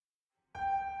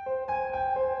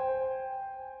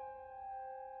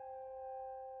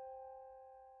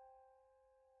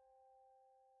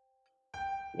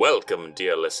Welcome,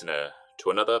 dear listener, to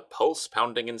another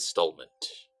pulse-pounding installment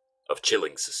of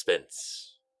Chilling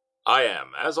Suspense. I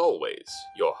am, as always,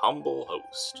 your humble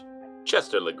host,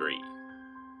 Chester Legree.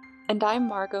 And I'm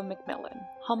Margot McMillan,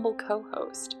 humble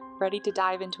co-host, ready to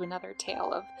dive into another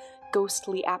tale of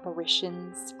ghostly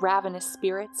apparitions, ravenous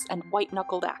spirits, and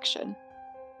white-knuckled action.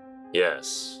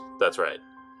 Yes, that's right.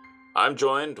 I'm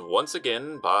joined once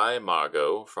again by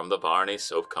Margot from the Barney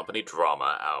Soap Company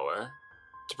Drama Hour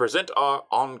to present our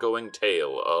ongoing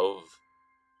tale of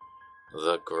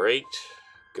The Great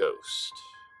Ghost.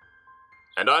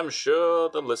 And I'm sure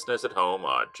the listeners at home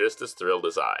are just as thrilled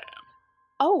as I am.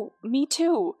 Oh, me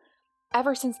too.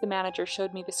 Ever since the manager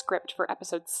showed me the script for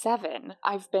episode 7,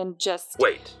 I've been just...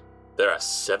 Wait, there are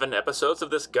 7 episodes of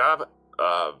this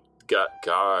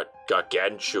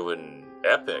gargantuan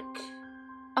epic?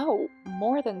 Oh,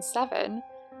 more than 7.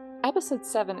 Episode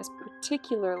 7 is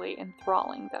particularly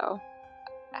enthralling, though.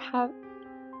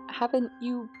 Haven't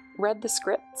you read the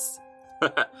scripts?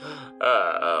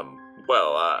 I'm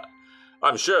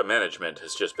sure management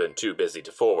has just been too busy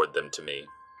to forward them to me.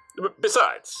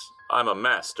 Besides, I'm a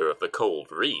master of the cold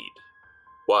read.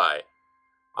 Why,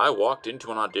 I walked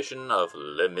into an audition of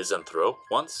Le Misanthrope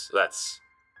once. That's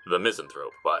The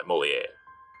Misanthrope by Molière.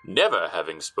 Never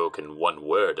having spoken one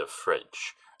word of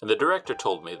French, and the director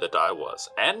told me that I was,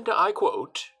 and I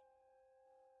quote,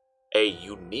 a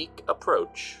unique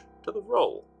approach to the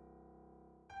role.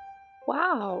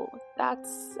 Wow,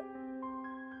 that's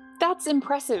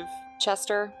impressive,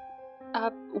 Chester.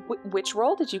 Which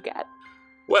role did you get?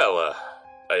 Well,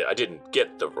 I didn't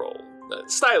get the role.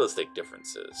 Stylistic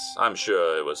differences. I'm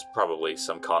sure it was probably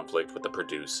some conflict with the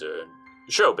producer.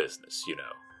 Show business, you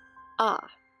know. Ah.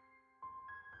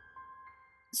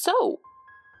 So,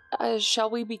 shall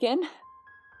we begin?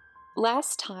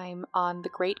 Last time on The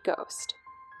Great Ghost,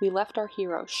 we left our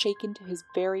hero shaken to his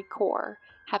very core,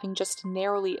 having just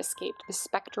narrowly escaped the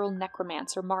spectral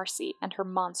necromancer Marcy and her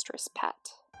monstrous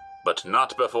pet. But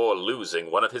not before losing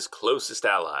one of his closest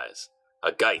allies,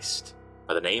 a Geist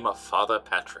by the name of Father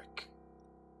Patrick.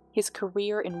 His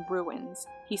career in ruins,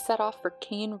 he set off for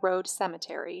Cane Road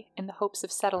Cemetery in the hopes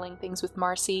of settling things with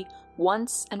Marcy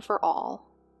once and for all.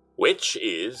 Which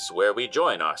is where we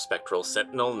join our spectral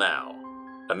sentinel now,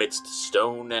 amidst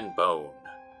stone and bone,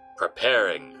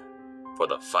 preparing for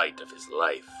the fight of his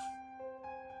life.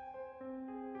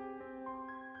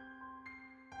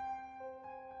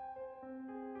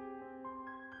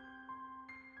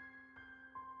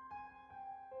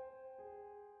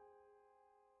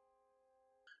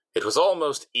 It was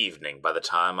almost evening by the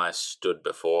time I stood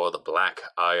before the black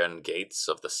iron gates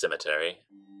of the cemetery.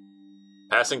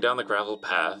 Passing down the gravel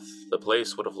path, the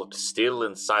place would have looked still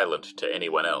and silent to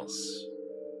anyone else.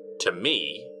 To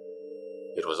me,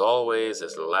 it was always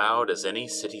as loud as any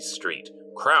city street,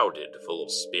 crowded full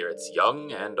of spirits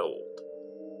young and old.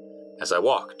 As I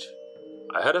walked,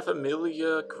 I had a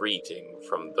familiar greeting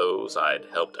from those I'd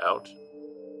helped out.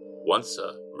 Once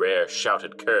a rare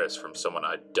shouted curse from someone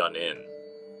I'd done in.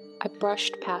 I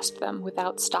brushed past them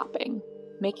without stopping,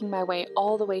 making my way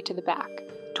all the way to the back,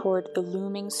 toward the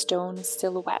looming stone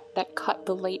silhouette that cut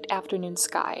the late afternoon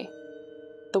sky.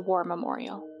 The War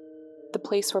Memorial. The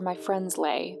place where my friends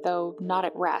lay, though not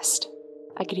at rest.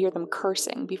 I could hear them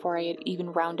cursing before I had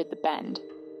even rounded the bend.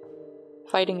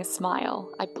 Fighting a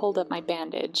smile, I pulled up my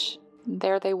bandage.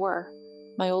 There they were,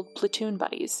 my old platoon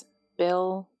buddies,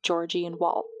 Bill, Georgie, and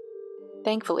Walt.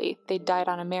 Thankfully, they'd died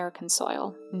on American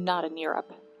soil, not in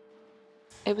Europe.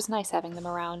 It was nice having them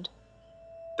around.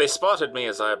 They spotted me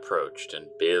as I approached, and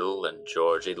Bill and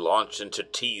Georgie launched into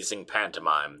teasing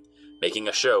pantomime, making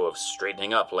a show of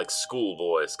straightening up like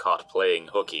schoolboys caught playing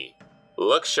hooky.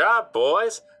 Look sharp,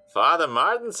 boys! Father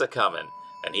Martin's a-comin',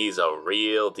 and he's a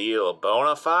real deal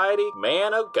bona fide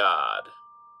man of God,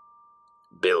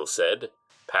 Bill said,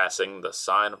 passing the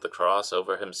sign of the cross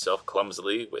over himself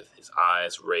clumsily with his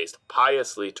eyes raised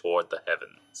piously toward the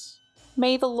heavens.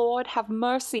 May the Lord have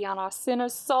mercy on our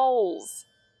sinners' souls,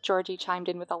 Georgie chimed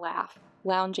in with a laugh,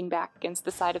 lounging back against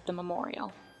the side of the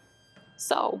memorial.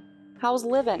 So, how's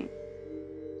living?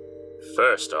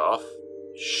 First off,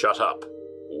 shut up,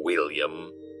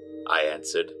 William, I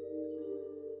answered.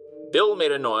 Bill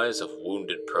made a noise of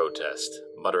wounded protest,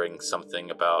 muttering something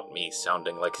about me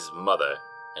sounding like his mother,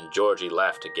 and Georgie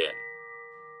laughed again.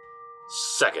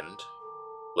 Second,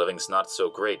 living's not so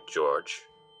great, George.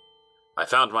 I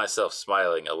found myself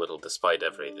smiling a little despite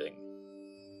everything.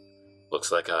 Looks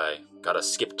like I gotta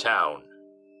skip town.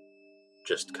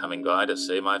 Just coming by to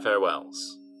say my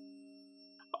farewells.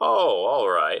 Oh, all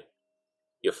right.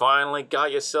 You finally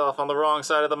got yourself on the wrong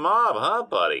side of the mob, huh,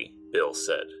 buddy? Bill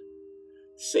said.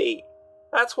 See,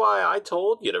 That's why I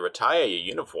told you to retire your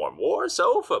uniform. War's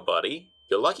over, buddy.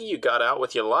 You're lucky you got out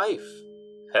with your life.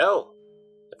 Hell,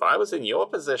 if I was in your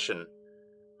position,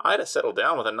 I'd have settled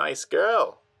down with a nice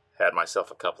girl, had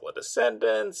myself a couple of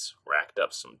descendants, racked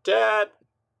up some debt.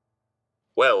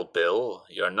 Well, Bill,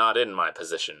 you're not in my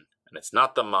position, and it's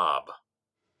not the mob.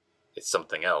 It's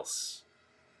something else.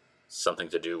 Something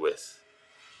to do with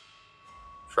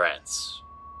France,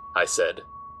 I said,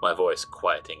 my voice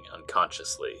quieting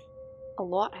unconsciously. A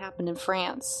lot happened in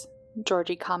France,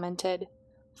 Georgie commented,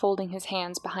 folding his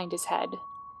hands behind his head.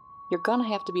 You're gonna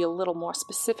have to be a little more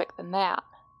specific than that.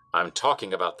 I'm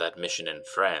talking about that mission in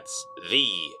France. The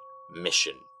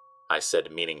mission, I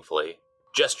said meaningfully,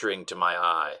 gesturing to my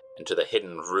eye and to the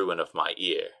hidden ruin of my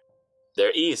ear.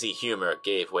 Their easy humor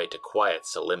gave way to quiet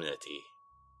solemnity.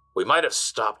 We might have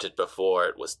stopped it before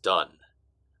it was done,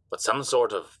 but some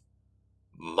sort of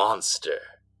monster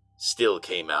still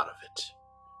came out of it,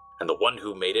 and the one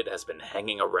who made it has been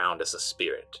hanging around as a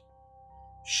spirit.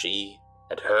 She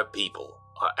and her people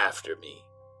are after me.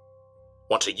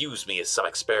 Want to use me as some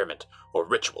experiment or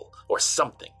ritual or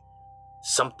something.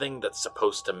 Something that's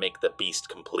supposed to make the beast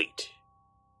complete.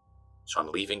 So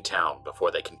I'm leaving town before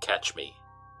they can catch me.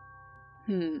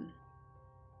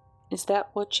 Is that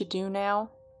what you do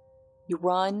now? You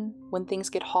run when things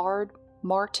get hard,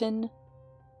 Martin?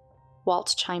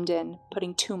 Walt chimed in,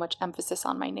 putting too much emphasis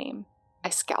on my name. I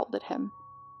scowled at him.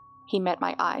 He met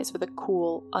my eyes with a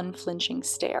cool, unflinching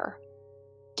stare.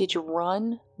 Did you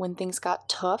run when things got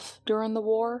tough during the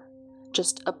war?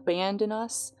 Just abandon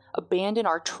us? Abandon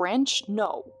our trench?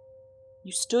 No.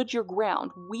 You stood your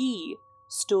ground. We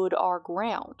stood our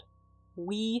ground.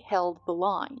 We held the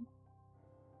line.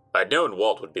 I'd known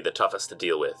Walt would be the toughest to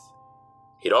deal with.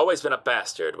 He'd always been a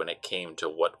bastard when it came to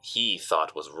what he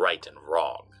thought was right and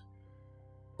wrong.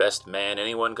 Best man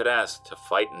anyone could ask to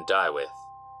fight and die with,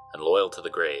 and loyal to the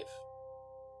grave.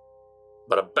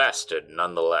 But a bastard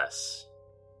nonetheless.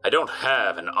 I don't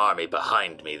have an army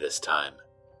behind me this time.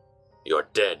 You're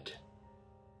dead.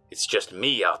 It's just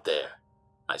me out there,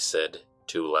 I said,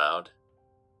 too loud.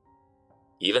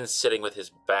 Even sitting with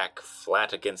his back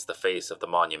flat against the face of the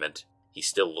monument, he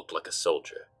still looked like a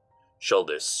soldier,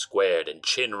 shoulders squared and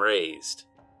chin raised.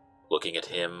 Looking at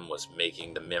him was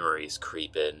making the memories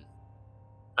creep in.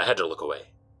 I had to look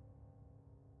away.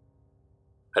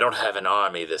 I don't have an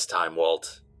army this time,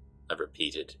 Walt, I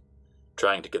repeated,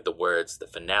 trying to give the words the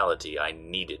finality I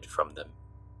needed from them.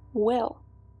 Well,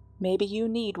 maybe you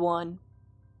need one,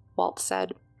 Walt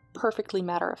said, perfectly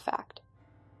matter-of-fact.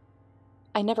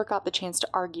 I never got the chance to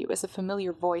argue as a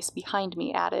familiar voice behind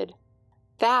me added,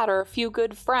 That or a few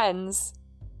good friends.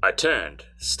 I turned,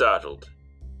 startled.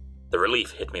 The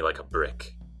relief hit me like a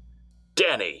brick.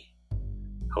 Danny!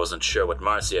 I wasn't sure what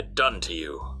Marcy had done to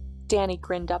you. Danny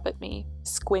grinned up at me,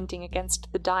 squinting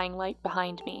against the dying light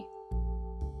behind me.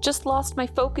 Just lost my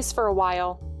focus for a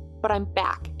while, but I'm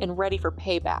back and ready for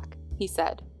payback, he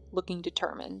said, looking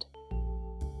determined.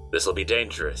 This'll be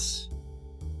dangerous.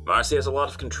 Marcy has a lot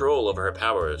of control over her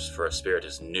powers for a spirit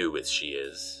as new as she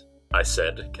is, I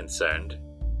said, concerned.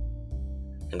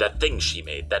 And that thing she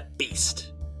made, that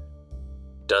beast,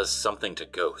 does something to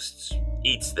ghosts.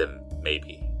 Eats them,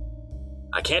 maybe.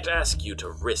 I can't ask you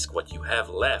to risk what you have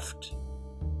left.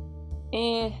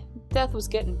 Death was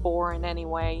getting boring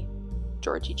anyway,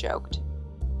 Georgie joked.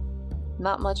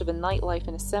 Not much of a nightlife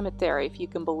in a cemetery, if you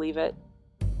can believe it.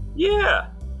 Yeah,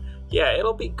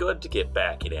 it'll be good to get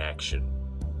back in action,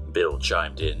 Bill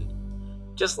chimed in.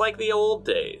 Just like the old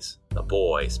days, the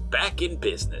boys back in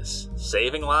business,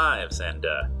 saving lives and,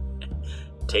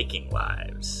 taking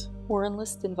lives. Or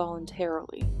enlist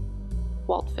involuntarily,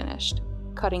 Walt finished,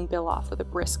 cutting Bill off with a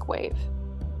brisk wave.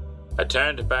 I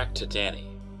turned back to Danny.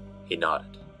 He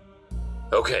nodded.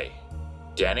 Okay,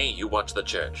 Danny, you watch the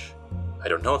church. I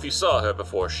don't know if you saw her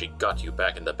before she got you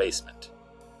back in the basement,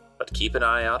 but keep an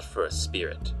eye out for a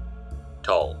spirit.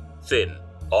 Tall, thin,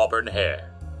 auburn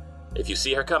hair. If you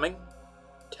see her coming,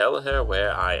 tell her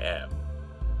where I am.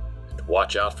 And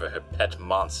watch out for her pet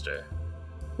monster.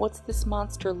 What's this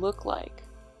monster look like?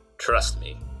 Trust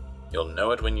me, you'll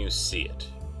know it when you see it.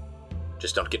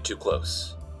 Just don't get too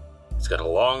close. It's got a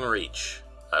long reach,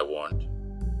 I warned.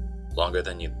 Longer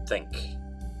than you'd think.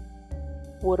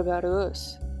 What about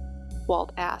us?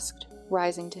 Walt asked,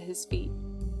 rising to his feet.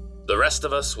 The rest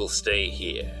of us will stay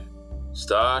here.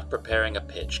 Start preparing a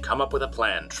pitch, come up with a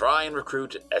plan, try and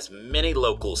recruit as many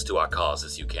locals to our cause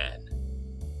as you can.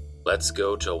 Let's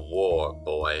go to war,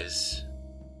 boys.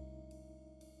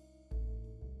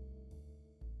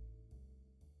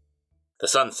 The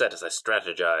sun set as I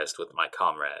strategized with my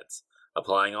comrades,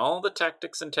 applying all the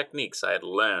tactics and techniques I had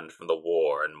learned from the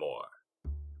war and more.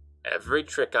 Every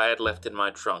trick I had left in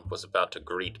my trunk was about to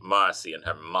greet Marcy and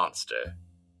her monster.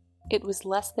 It was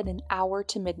less than an hour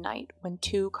to midnight when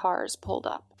 2 cars pulled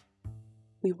up.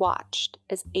 We watched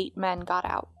as 8 men got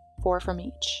out, 4 from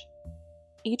each.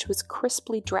 Each was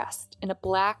crisply dressed in a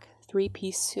black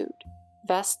 3-piece suit,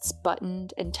 vests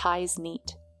buttoned and ties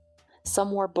neat.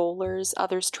 Some wore bowlers,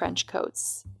 others trench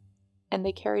coats, and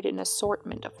they carried an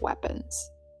assortment of weapons.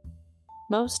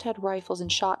 Most had rifles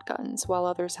and shotguns, while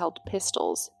others held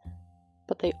pistols,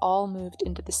 but they all moved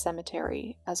into the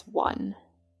cemetery as one.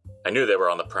 I knew they were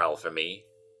on the prowl for me.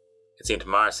 It seemed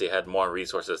Marcy had more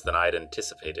resources than I'd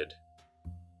anticipated.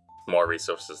 More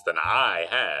resources than I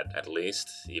had, at least,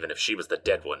 even if she was the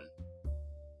dead one.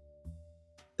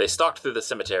 They stalked through the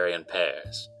cemetery in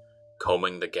pairs,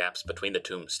 combing the gaps between the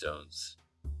tombstones.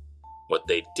 What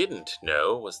they didn't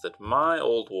know was that my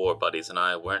old war buddies and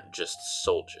I weren't just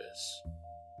soldiers.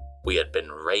 We had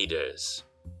been raiders.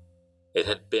 It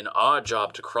had been our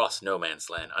job to cross no man's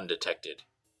land undetected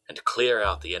and clear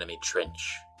out the enemy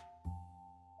trench.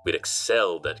 We'd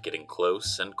excelled at getting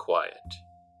close and quiet,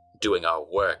 doing our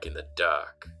work in the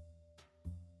dark.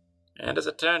 And as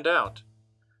it turned out,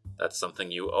 that's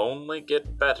something you only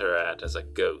get better at as a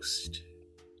ghost.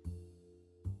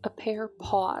 A pair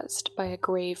paused by a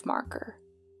grave marker,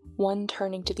 one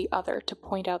turning to the other to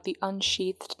point out the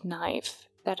unsheathed knife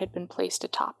that had been placed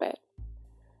atop it.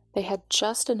 They had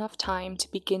just enough time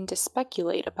to begin to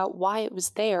speculate about why it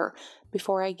was there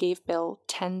before I gave Bill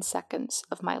 10 seconds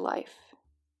of my life.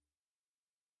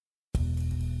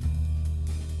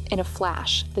 In a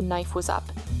flash, the knife was up,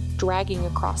 dragging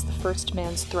across the first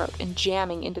man's throat and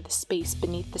jamming into the space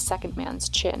beneath the second man's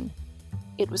chin.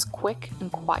 It was quick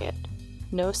and quiet,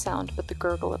 no sound but the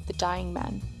gurgle of the dying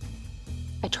men.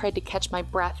 I tried to catch my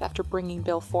breath after bringing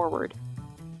Bill forward.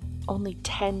 Only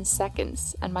 10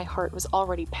 seconds, and my heart was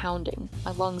already pounding,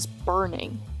 my lungs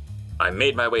burning. I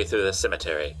made my way through the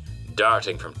cemetery,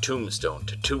 darting from tombstone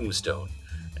to tombstone,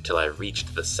 until I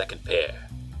reached the second pair.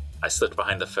 I slipped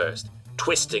behind the first,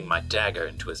 twisting my dagger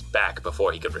into his back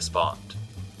before he could respond.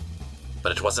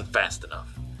 But it wasn't fast enough.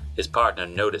 His partner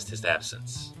noticed his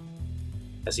absence.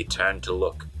 As he turned to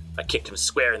look, I kicked him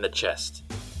square in the chest,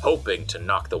 hoping to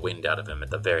knock the wind out of him at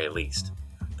the very least,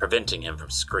 preventing him from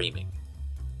screaming.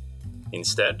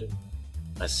 Instead,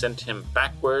 I sent him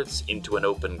backwards into an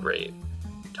open grave,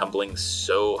 tumbling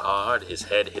so hard his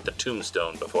head hit the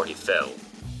tombstone before he fell.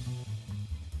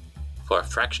 For a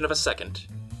fraction of a second,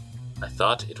 I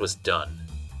thought it was done.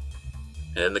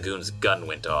 And then the goon's gun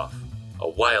went off. A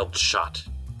wild shot,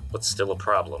 but still a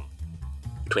problem.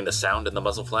 Between the sound and the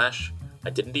muzzle flash, I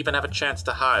didn't even have a chance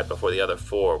to hide before the other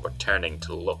 4 were turning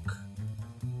to look.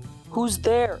 "Who's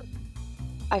there?"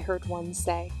 I heard one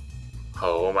say.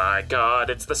 "Oh my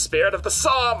God, it's the spirit of the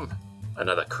Somme!"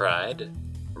 another cried,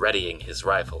 readying his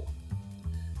rifle.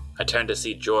 I turned to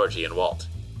see Georgie and Walt.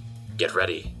 "Get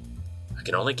ready. I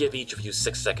can only give each of you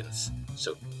 6 seconds,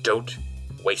 so don't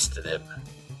waste them."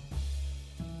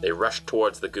 They rushed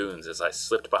towards the goons as I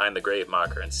slipped behind the grave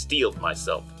marker and steeled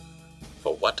myself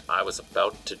for what I was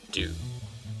about to do.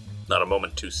 Not a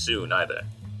moment too soon, either.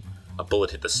 A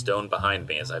bullet hit the stone behind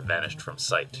me as I vanished from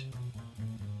sight.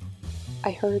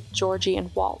 I heard Georgie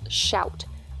and Walt shout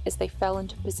as they fell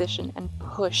into position and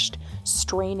pushed,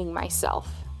 straining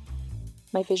myself.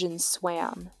 My vision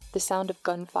swam. The sound of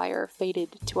gunfire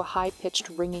faded to a high-pitched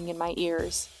ringing in my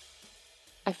ears.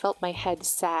 I felt my head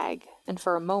sag, and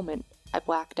for a moment, I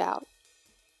blacked out.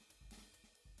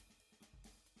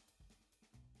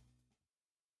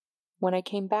 When I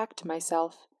came back to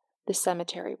myself, the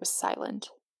cemetery was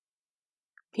silent.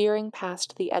 Peering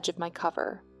past the edge of my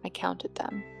cover, I counted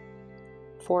them.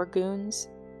 4 goons,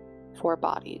 4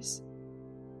 bodies.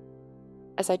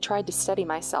 As I tried to steady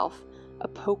myself, a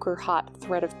poker-hot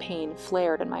thread of pain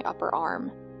flared in my upper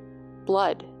arm.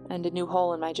 Blood and a new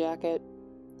hole in my jacket.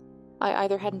 I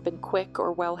either hadn't been quick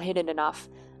or well hidden enough.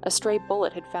 A stray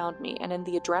bullet had found me, and in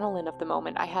the adrenaline of the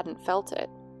moment, I hadn't felt it.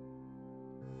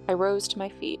 I rose to my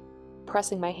feet,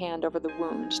 pressing my hand over the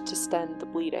wound to stem the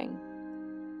bleeding.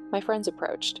 My friends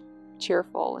approached,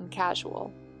 cheerful and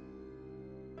casual.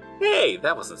 "Hey,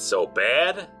 that wasn't so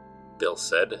bad," Bill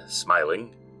said,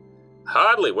 smiling.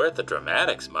 "Hardly worth the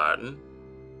dramatics, Martin."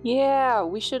 "Yeah,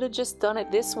 we should have just done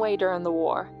it this way during the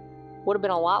war. Would have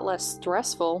been a lot less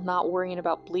stressful not worrying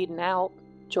about bleeding out,"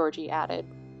 Georgie added.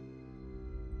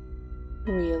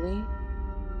 "Really?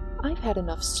 I've had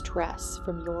enough stress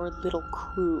from your little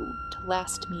crew to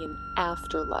last me an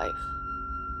afterlife,"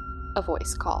 a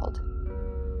voice called.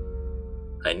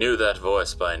 I knew that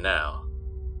voice by now.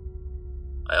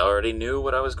 I already knew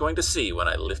what I was going to see when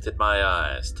I lifted my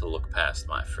eyes to look past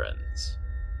my friends.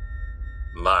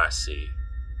 Marcy,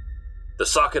 The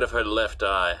socket of her left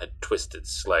eye had twisted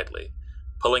slightly,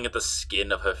 pulling at the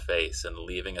skin of her face and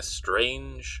leaving a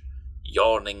strange,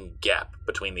 yawning gap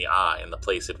between the eye and the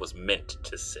place it was meant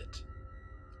to sit.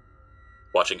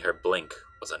 Watching her blink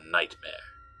was a nightmare.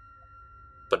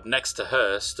 But next to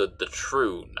her stood the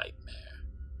true nightmare.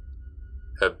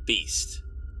 Her beast,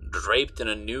 draped in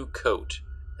a new coat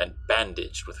and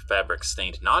bandaged with fabric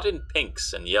stained not in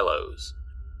pinks and yellows,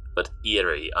 but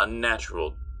eerie,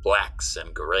 unnatural blacks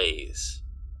and grays.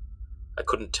 I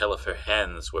couldn't tell if her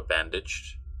hands were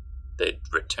bandaged. They'd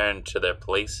returned to their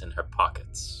place in her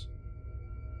pockets.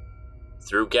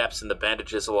 Through gaps in the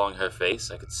bandages along her face,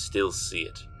 I could still see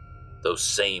it. Those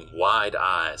same wide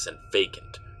eyes and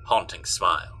vacant, haunting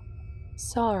smile.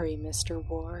 "Sorry, Mr.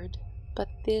 Ward, but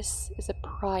this is a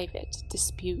private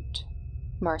dispute,"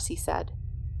 Marcy said.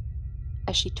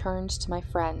 As she turned to my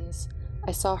friends,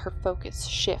 I saw her focus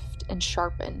shift and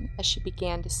sharpen as she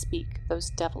began to speak those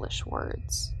devilish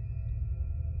words.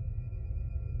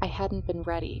 I hadn't been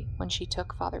ready when she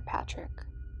took Father Patrick.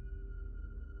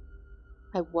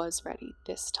 I was ready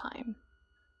this time.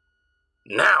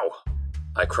 "Now!"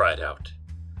 I cried out.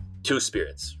 Two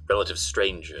spirits, relative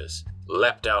strangers,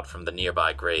 leapt out from the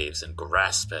nearby graves and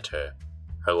grasped at her.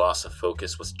 Her loss of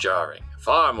focus was jarring,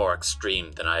 far more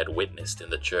extreme than I had witnessed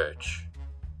in the church.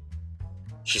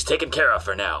 "She's taken care of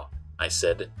for now," I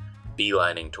said,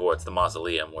 beelining towards the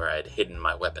mausoleum where I had hidden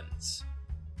my weapons.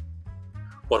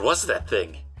 "What was that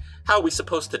thing? How are we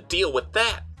supposed to deal with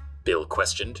that?" Bill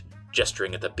questioned,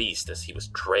 gesturing at the beast as he was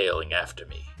trailing after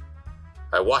me.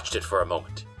 I watched it for a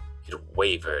moment. It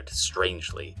wavered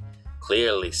strangely,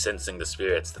 clearly sensing the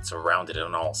spirits that surrounded it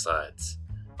on all sides,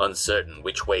 uncertain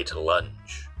which way to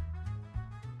lunge.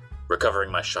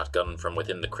 Recovering my shotgun from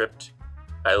within the crypt,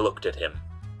 I looked at him.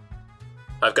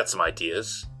 "I've got some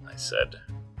ideas," I said.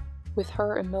 With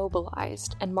her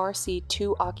immobilized and Marcy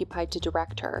too occupied to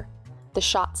direct her, the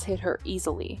shots hit her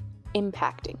easily,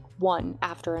 impacting one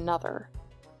after another.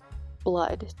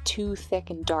 Blood, too thick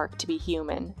and dark to be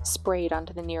human, sprayed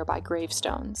onto the nearby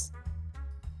gravestones.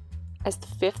 As the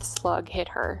fifth slug hit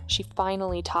her, she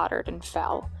finally tottered and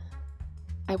fell.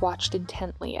 I watched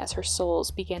intently as her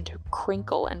souls began to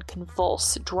crinkle and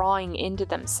convulse, drawing into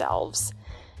themselves.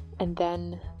 And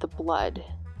then the blood,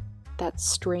 that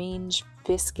strange,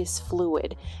 viscous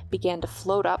fluid, began to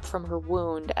float up from her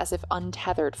wound as if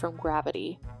untethered from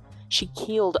gravity. She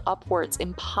keeled upwards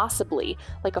impossibly,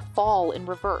 like a fall in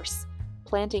reverse,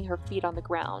 planting her feet on the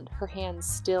ground, her hands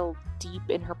still deep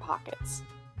in her pockets.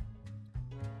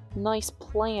 "Nice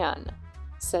plan,"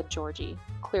 said Georgie,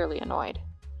 clearly annoyed.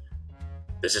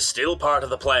 "This is still part of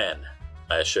the plan,"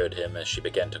 I assured him as she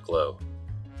began to glow.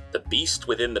 The beast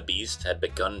within the beast had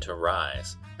begun to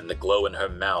rise, and the glow in her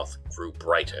mouth grew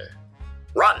brighter.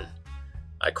 "Run!"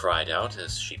 I cried out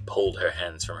as she pulled her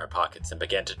hands from her pockets and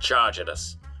began to charge at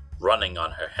us, running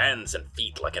on her hands and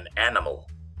feet like an animal.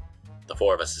 The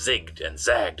four of us zigged and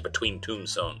zagged between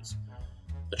tombstones,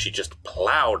 but she just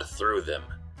plowed through them,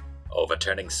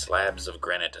 overturning slabs of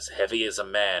granite as heavy as a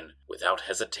man without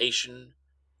hesitation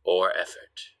or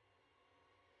effort.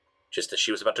 Just as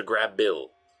she was about to grab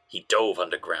Bill, he dove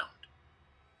underground.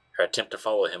 Her attempt to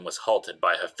follow him was halted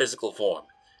by her physical form,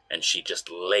 and she just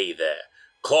lay there,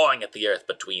 clawing at the earth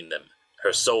between them,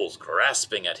 her souls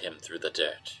grasping at him through the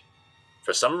dirt.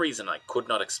 For some reason I could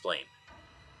not explain,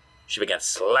 she began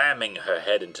slamming her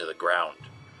head into the ground,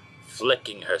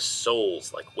 flicking her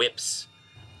souls like whips.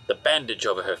 The bandage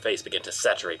over her face began to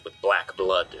saturate with black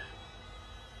blood.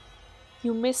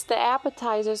 "You missed the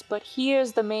appetizers, but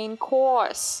here's the main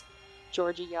course,"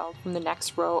 Georgie yelled from the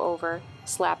next row over,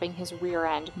 slapping his rear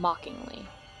end mockingly.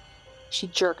 She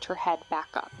jerked her head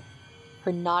back up,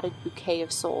 her knotted bouquet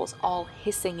of souls all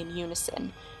hissing in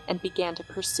unison, and began to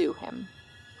pursue him.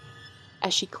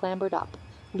 As she clambered up,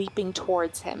 leaping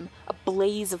towards him, a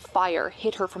blaze of fire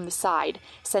hit her from the side,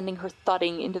 sending her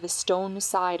thudding into the stone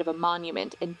side of a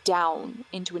monument and down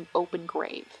into an open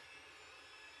grave.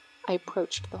 I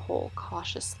approached the hole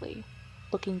cautiously,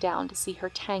 looking down to see her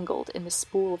tangled in the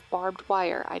spool of barbed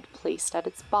wire I'd placed at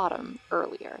its bottom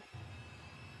earlier.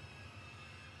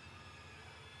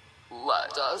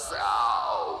 "Let us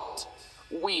out!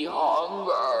 We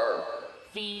hunger!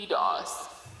 Feed us!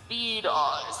 Feed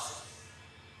us!"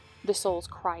 The souls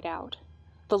cried out.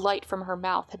 The light from her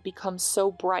mouth had become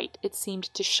so bright it seemed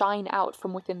to shine out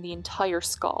from within the entire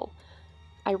skull.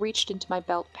 I reached into my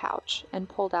belt pouch and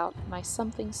pulled out my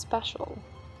something special,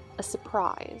 a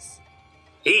surprise.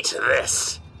 "Eat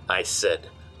this," I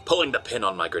said, pulling the pin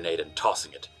on my grenade and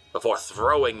tossing it, before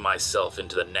throwing myself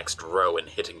into the next row and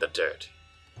hitting the dirt.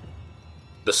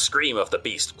 The scream of the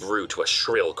beast grew to a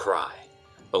shrill cry,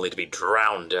 only to be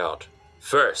drowned out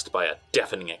First by a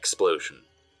deafening explosion,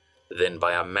 then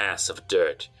by a mass of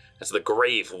dirt as the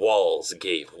grave walls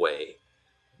gave way,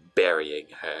 burying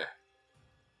her.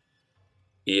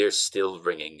 Ears still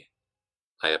ringing,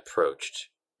 I approached,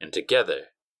 and together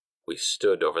we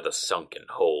stood over the sunken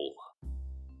hole.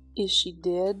 Is she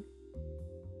dead?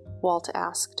 Walt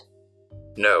asked.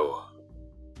 No,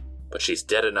 but she's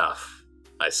dead enough,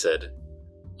 I said,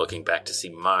 looking back to see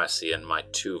Marcy and my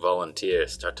 2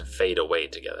 volunteers start to fade away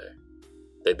together.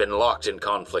 They'd been locked in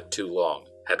conflict too long,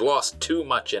 had lost too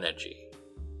much energy.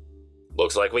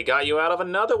 Looks like we got you out of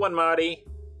another one, Marty.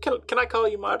 Can I call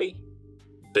you Marty?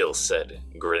 Bill said,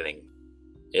 grinning.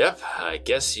 Yep, I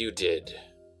guess you did.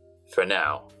 For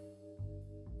now.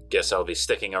 Guess I'll be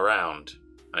sticking around,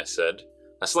 I said,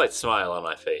 a slight smile on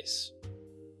my face.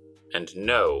 And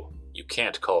no, you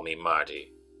can't call me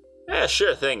Marty.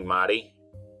 Sure thing, Marty,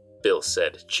 Bill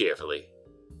said cheerfully.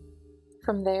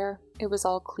 From there, it was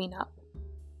all cleanup.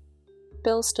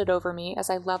 Bill stood over me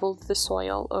as I leveled the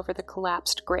soil over the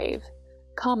collapsed grave,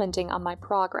 commenting on my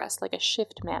progress like a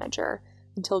shift manager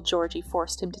until Georgie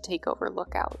forced him to take over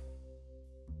lookout.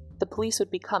 The police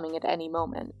would be coming at any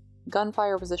moment.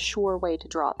 Gunfire was a sure way to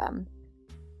draw them.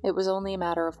 It was only a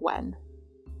matter of when.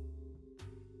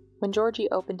 When Georgie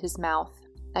opened his mouth,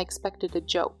 I expected a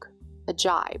joke, a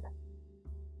jibe.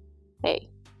 Hey,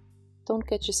 don't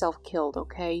get yourself killed,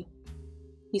 okay?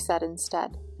 He said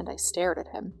instead, and I stared at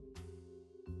him.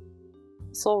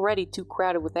 It's already too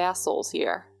crowded with assholes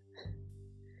here.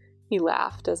 He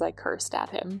laughed as I cursed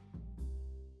at him.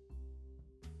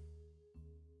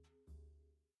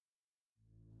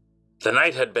 The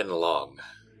night had been long.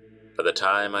 By the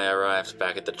time I arrived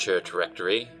back at the church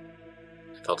rectory,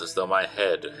 I felt as though my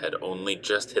head had only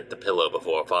just hit the pillow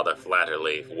before Father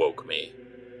Flatterly woke me.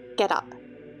 Get up,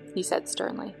 he said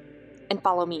sternly, and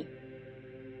follow me.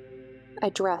 I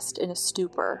dressed in a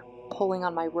stupor, pulling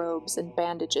on my robes and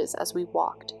bandages as we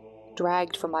walked,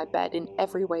 dragged from my bed in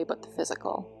every way but the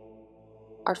physical.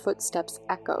 Our footsteps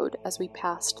echoed as we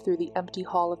passed through the empty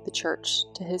hall of the church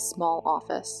to his small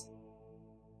office.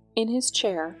 In his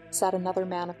chair sat another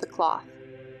man of the cloth,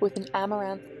 with an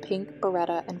amaranth pink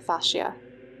beretta and fascia.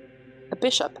 A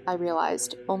bishop, I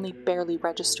realized, only barely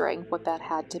registering what that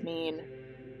had to mean.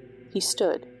 He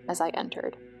stood as I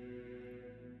entered.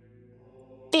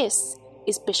 This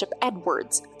is Bishop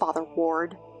Edwards, Father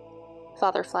Ward,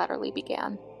 Father Flatterly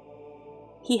began.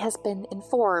 He has been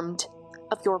informed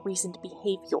of your recent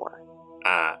behavior.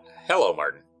 Hello,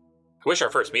 Martin. I wish our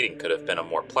first meeting could have been a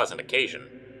more pleasant occasion,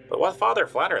 but what Father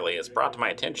Flatterly has brought to my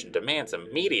attention demands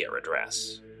immediate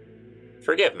redress.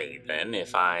 Forgive me, then,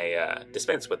 if I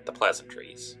dispense with the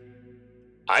pleasantries.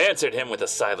 I answered him with a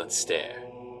silent stare.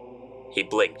 He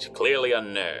blinked, clearly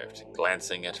unnerved,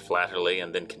 glancing at Flatterly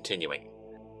and then continuing.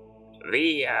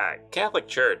 The Catholic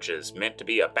Church is meant to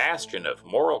be a bastion of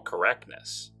moral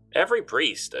correctness. Every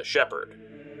priest a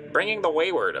shepherd, bringing the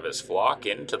wayward of his flock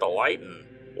into the light and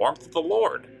warmth of the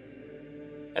Lord.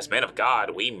 As men of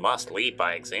God, we must lead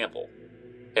by example,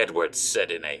 Edwards said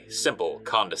in a simple,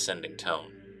 condescending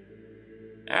tone.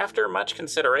 After much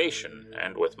consideration,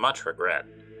 and with much regret,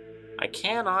 I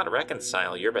cannot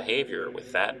reconcile your behavior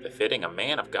with that befitting a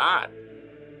man of God.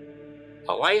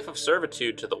 A life of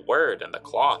servitude to the word and the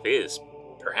cloth is,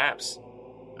 perhaps,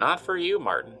 not for you,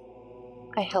 Martin.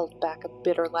 I held back a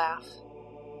bitter laugh.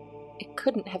 It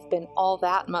couldn't have been all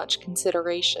that much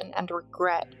consideration and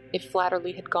regret if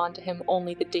Flatterly had gone to him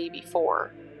only the day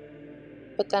before.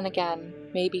 But then again,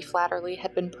 maybe Flatterly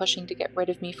had been pushing to get rid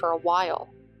of me for a while.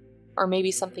 Or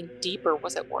maybe something deeper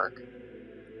was at work.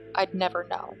 I'd never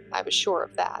know, I was sure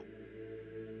of that.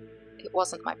 It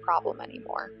wasn't my problem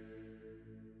anymore.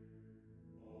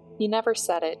 He never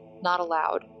said it, not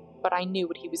aloud, but I knew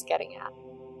what he was getting at.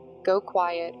 Go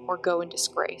quiet or go in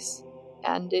disgrace,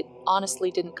 and it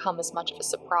honestly didn't come as much of a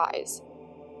surprise.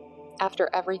 After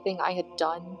everything I had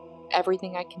done,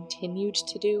 everything I continued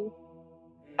to do,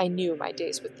 I knew my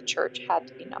days with the church had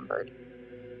to be numbered.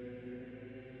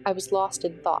 I was lost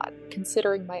in thought,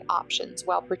 considering my options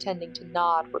while pretending to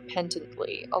nod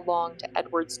repentantly along to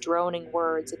Edward's droning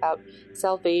words about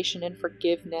salvation and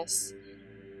forgiveness,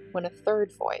 when a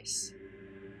third voice,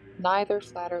 neither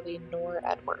Flatterly nor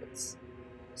Edwards,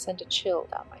 sent a chill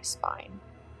down my spine.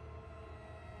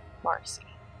 Marcy.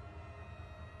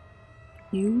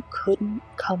 You couldn't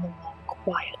come along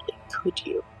quietly, could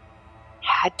you?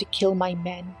 Had to kill my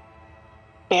men?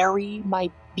 Bury my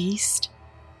beast?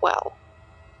 Well,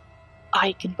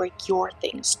 I can break your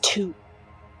things too,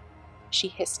 she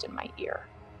hissed in my ear.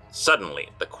 Suddenly,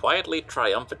 the quietly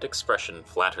triumphant expression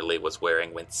Flatterly was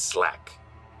wearing went slack,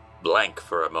 blank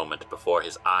for a moment before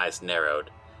his eyes narrowed,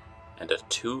 and a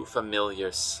too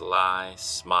familiar sly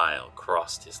smile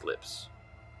crossed his lips.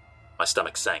 My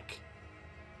stomach sank.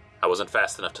 I wasn't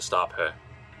fast enough to stop her.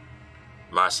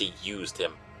 Marcy used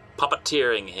him,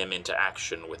 puppeteering him into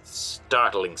action with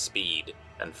startling speed,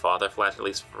 and Father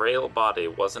Flatterly's frail body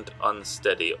wasn't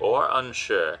unsteady or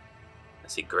unsure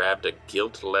as he grabbed a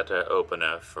gilt letter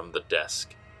opener from the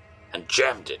desk and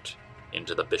jammed it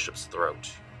into the bishop's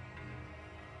throat.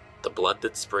 The blood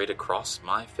that sprayed across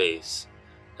my face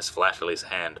as Flatterly's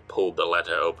hand pulled the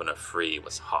letter opener free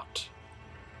was hot.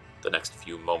 The next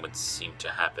few moments seemed to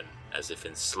happen as if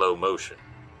in slow motion.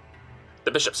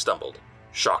 The bishop stumbled,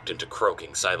 shocked into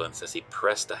croaking silence as he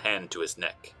pressed a hand to his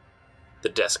neck. The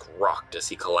desk rocked as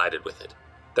he collided with it,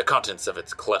 the contents of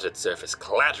its cluttered surface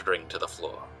clattering to the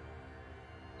floor.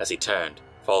 As he turned,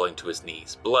 falling to his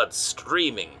knees, blood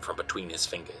streaming from between his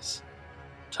fingers,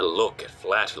 to look at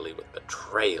Flatterly with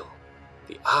betrayal,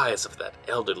 the eyes of that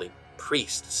elderly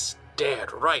priest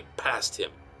stared right past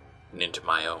him and into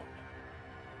my own.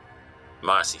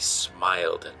 Marcy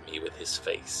smiled at me with his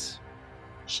face.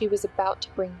 She was about to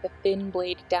bring the thin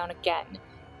blade down again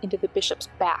into the bishop's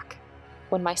back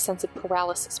when my sense of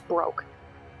paralysis broke.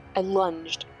 I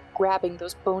lunged, grabbing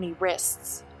those bony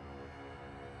wrists.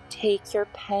 "Take your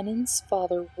penance,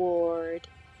 Father Ward,"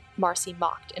 Marcy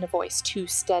mocked in a voice too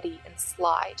steady and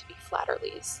sly to be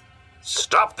Flatterly's.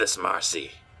 "Stop this,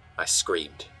 Marcy!" I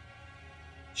screamed.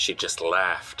 She just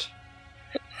laughed.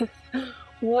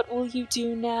 "What will you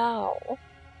do now?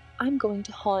 I'm going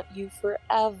to haunt you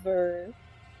forever,"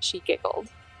 she giggled.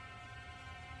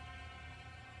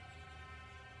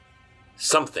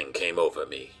 Something came over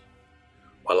me.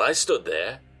 While I stood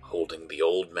there, holding the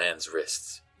old man's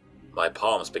wrists, my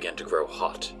palms began to grow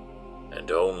hot,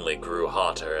 and only grew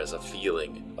hotter as a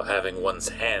feeling of having one's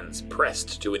hands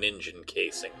pressed to an engine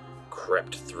casing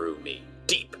crept through me.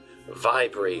 Deep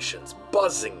vibrations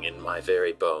buzzing in my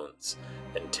very bones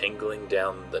and tingling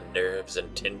down the nerves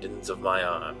and tendons of my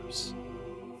arms.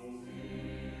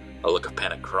 A look of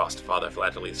panic crossed Father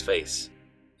Flatterly's face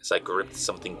as I gripped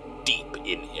something deep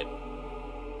in him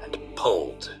and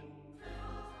pulled.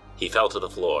 He fell to the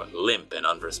floor, limp and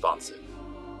unresponsive.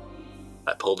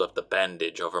 I pulled up the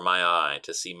bandage over my eye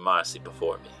to see Marcy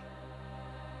before me.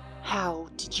 "How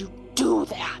did you do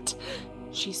that?"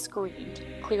 she screamed,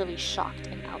 clearly shocked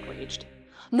and outraged.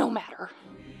 "No matter.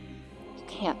 You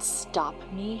can't stop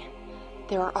me.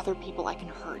 There are other people I can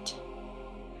hurt.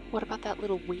 What about that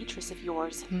little waitress of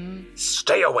yours,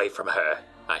 Stay away from her,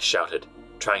 I shouted,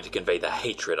 trying to convey the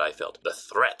hatred I felt, the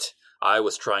threat I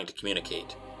was trying to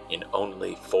communicate in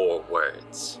only 4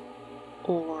 words.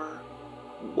 "Or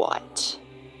what?"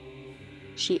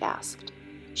 she asked.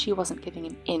 She wasn't giving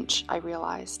an inch, I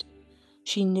realized.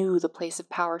 She knew the place of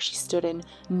power she stood in,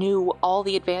 knew all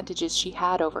the advantages she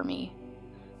had over me.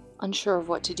 Unsure of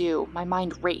what to do, my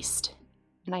mind raced.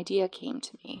 An idea came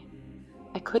to me.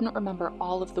 I couldn't remember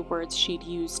all of the words she'd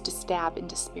used to stab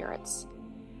into spirits,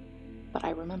 but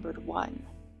I remembered one.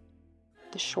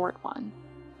 The short one.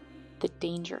 The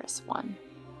dangerous one.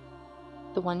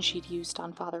 The one she'd used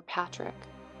on Father Patrick.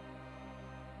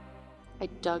 I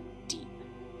dug deep.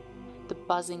 The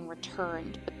buzzing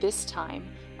returned, but this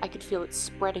time I could feel it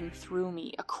spreading through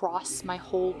me, across my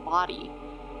whole body.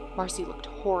 Marcy looked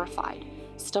horrified,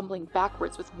 stumbling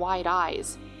backwards with wide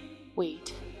eyes.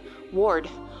 "Wait. Ward,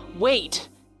 wait!"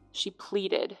 she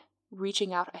pleaded,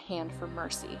 reaching out a hand for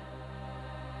mercy.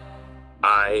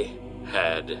 I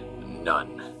had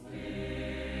none.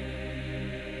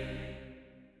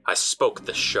 I spoke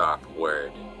the sharp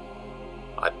word.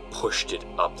 I pushed it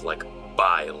up like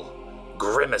bile,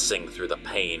 grimacing through the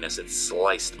pain as it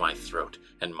sliced my throat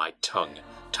and my tongue,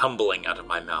 tumbling out of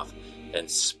my mouth and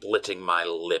splitting my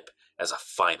lip as a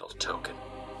final token.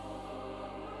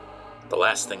 The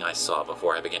last thing I saw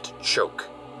before I began to choke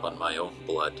on my own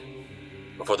blood,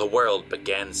 before the world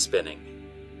began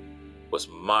spinning, was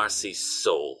Marcy's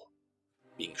soul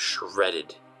being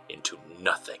shredded into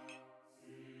nothing.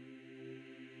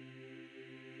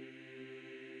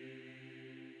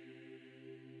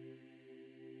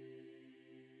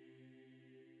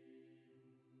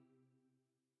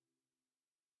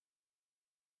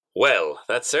 Well,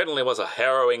 that certainly was a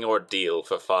harrowing ordeal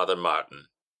for Father Martin.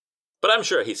 But I'm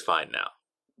sure he's fine now.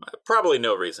 Probably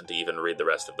no reason to even read the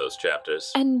rest of those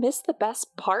chapters. And miss the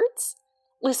best parts?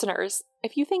 Listeners,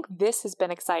 if you think this has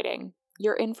been exciting,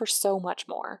 you're in for so much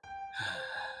more.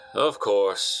 Of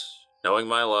course. Knowing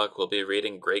my luck, we'll be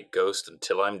reading Great Ghost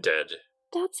until I'm dead.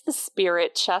 That's the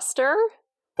spirit, Chester.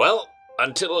 Well,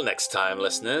 until next time,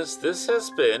 listeners, this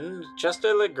has been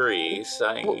Chester Legree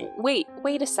saying... Wait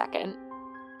a second.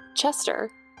 Chester,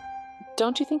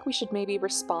 don't you think we should maybe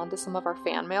respond to some of our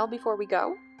fan mail before we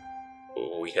go?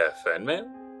 we have fan mail?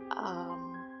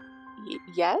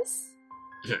 Yes?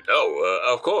 Oh,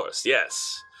 of course,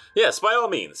 yes. Yes, by all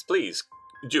means, please,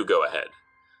 do go ahead.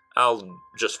 I'll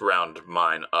just round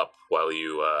mine up while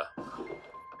you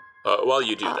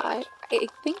do that. I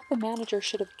think the manager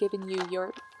should have given you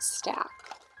your stack.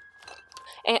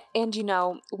 And you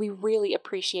know, we really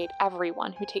appreciate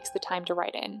everyone who takes the time to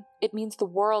write in. It means the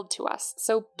world to us,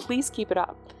 so please keep it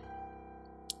up.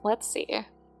 Let's see.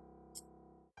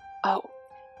 Oh,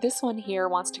 this one here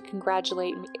wants to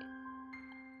congratulate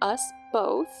us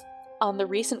both on the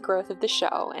recent growth of the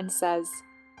show and says,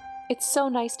 "It's so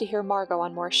nice to hear Margot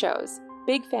on more shows.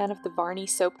 Big fan of the Varney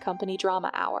Soap Company Drama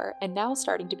Hour, and now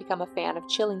starting to become a fan of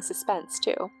Chilling Suspense,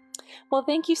 too." Well,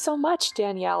 thank you so much,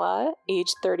 Daniela,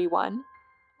 age 31.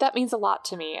 That means a lot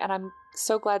to me, and I'm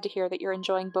so glad to hear that you're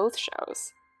enjoying both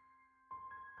shows.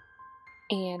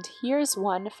 And here's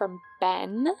one from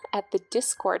Ben at the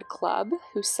Discord Club,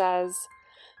 who says,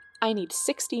 "I need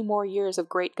 60 more years of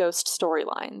Great Ghost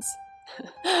storylines."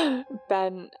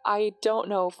 Ben, I don't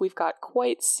know if we've got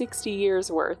quite 60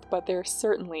 years worth, but there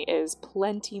certainly is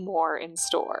plenty more in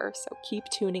store, so keep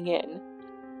tuning in.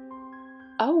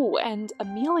 Oh, and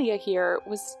Amelia here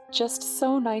was just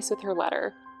so nice with her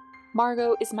letter.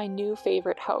 "Margot is my new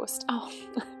favorite host." Oh,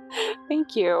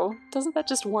 thank you. Doesn't that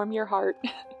just warm your heart?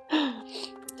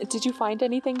 Did you find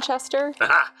anything, Chester?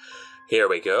 Aha! Here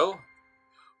we go.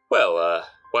 Well,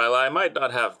 while I might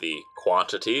not have the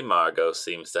quantity Margot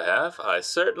seems to have, I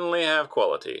certainly have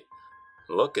quality.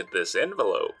 Look at this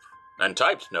envelope. And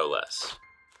typed, no less.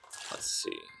 Let's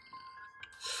see.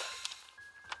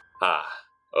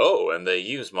 Oh, and they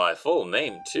use my full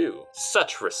name, too.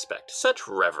 Such respect, such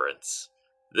reverence.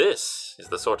 This is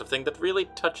the sort of thing that really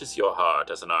touches your heart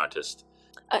as an artist.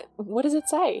 What does it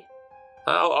say?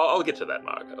 I'll get to that,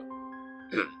 Margot.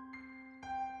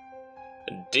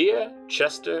 Dear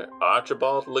Chester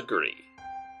Archibald Legree,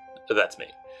 that's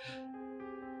me.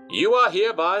 You are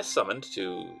hereby summoned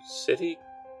to City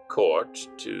Court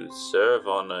to serve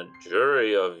on a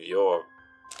jury of your...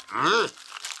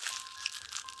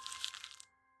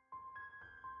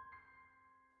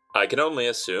 I can only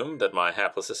assume that my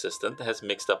hapless assistant has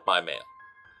mixed up my mail.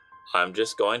 I'm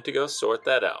just going to go sort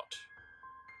that out.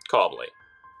 Calmly.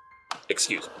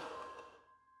 Excuse me.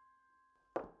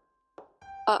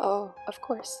 Uh-oh, of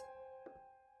course.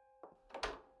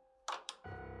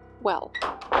 Well,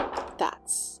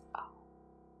 that's...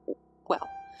 well.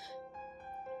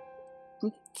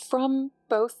 From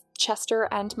both Chester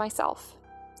and myself,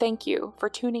 thank you for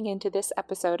tuning into this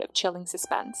episode of Chilling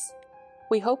Suspense.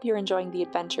 We hope you're enjoying the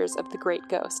adventures of the Great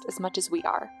Ghost as much as we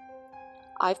are.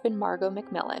 I've been Margot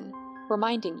McMillan,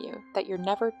 reminding you that you're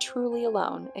never truly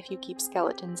alone if you keep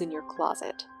skeletons in your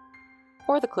closet.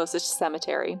 Or the closest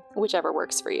cemetery, whichever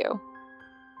works for you.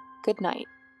 Good night.